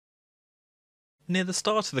Near the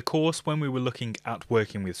start of the course, when we were looking at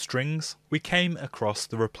working with strings, we came across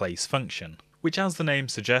the replace function, which, as the name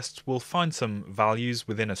suggests, will find some values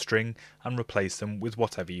within a string and replace them with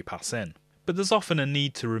whatever you pass in. But there's often a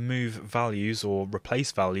need to remove values or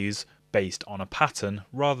replace values based on a pattern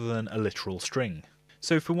rather than a literal string.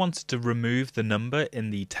 So if we wanted to remove the number in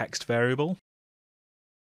the text variable,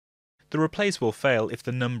 the replace will fail if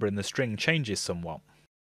the number in the string changes somewhat.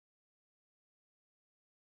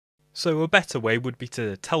 So a better way would be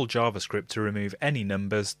to tell JavaScript to remove any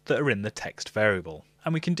numbers that are in the text variable.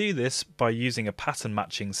 And we can do this by using a pattern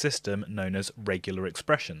matching system known as regular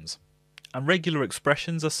expressions. And regular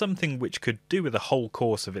expressions are something which could do with a whole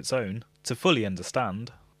course of its own to fully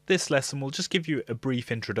understand. This lesson will just give you a brief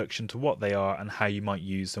introduction to what they are and how you might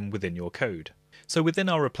use them within your code. So within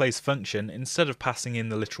our replace function, instead of passing in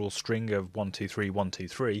the literal string of 123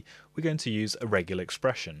 123, we're going to use a regular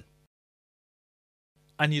expression.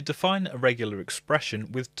 And you define a regular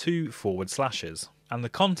expression with 2 forward slashes, and the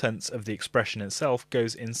contents of the expression itself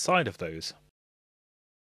goes inside of those.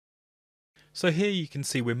 So here you can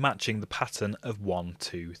see we're matching the pattern of 1,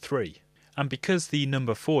 2, 3. And because the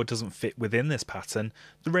number 4 doesn't fit within this pattern,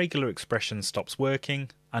 the regular expression stops working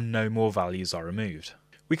and no more values are removed.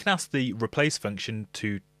 We can ask the replace function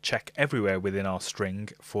to check everywhere within our string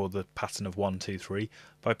for the pattern of 1, 2, 3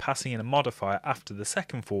 by passing in a modifier after the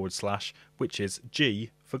second forward slash, which is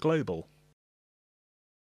G for global.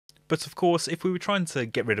 But of course, if we were trying to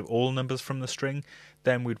get rid of all numbers from the string,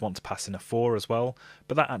 then we'd want to pass in a 4 as well,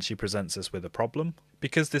 but that actually presents us with a problem,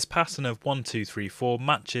 because this pattern of 1, 2, 3, 4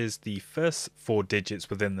 matches the first 4 digits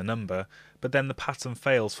within the number, but then the pattern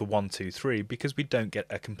fails for 1, 2, 3 because we don't get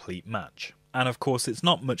a complete match. And of course it's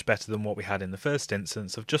not much better than what we had in the first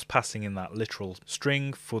instance of just passing in that literal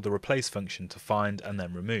string for the replace function to find and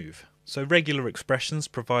then remove. So regular expressions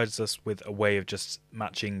provides us with a way of just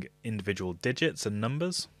matching individual digits and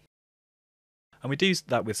numbers. And we do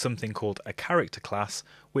that with something called a character class,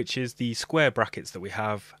 which is the square brackets that we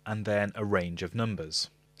have and then a range of numbers.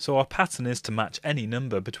 So our pattern is to match any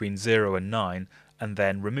number between 0 and 9 and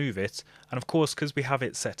then remove it, and of course because we have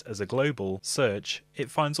it set as a global search,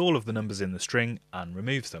 it finds all of the numbers in the string and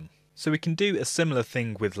removes them. So we can do a similar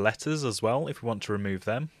thing with letters as well if we want to remove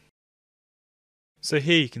them. So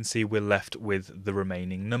here you can see we're left with the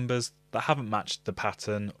remaining numbers that haven't matched the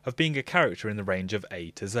pattern of being a character in the range of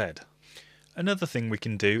A to Z. Another thing we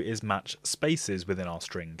can do is match spaces within our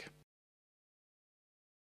string.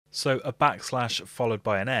 So a backslash followed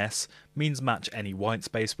by an S means match any white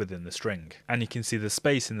space within the string, and you can see the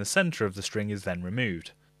space in the centre of the string is then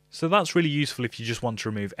removed. So that's really useful if you just want to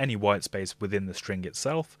remove any white space within the string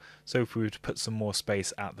itself. So if we were to put some more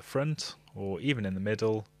space at the front, or even in the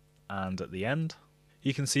middle and at the end,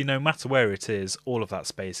 you can see no matter where it is, all of that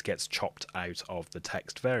space gets chopped out of the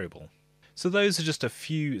text variable. So those are just a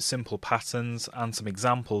few simple patterns and some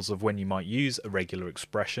examples of when you might use a regular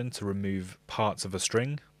expression to remove parts of a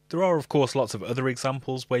string. There are of course lots of other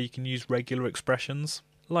examples where you can use regular expressions,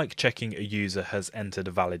 like checking a user has entered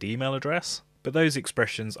a valid email address, but those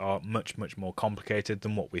expressions are much more complicated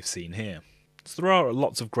than what we've seen here. So there are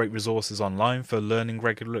lots of great resources online for learning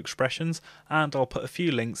regular expressions, and I'll put a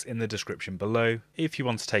few links in the description below if you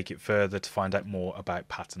want to take it further to find out more about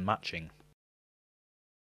pattern matching.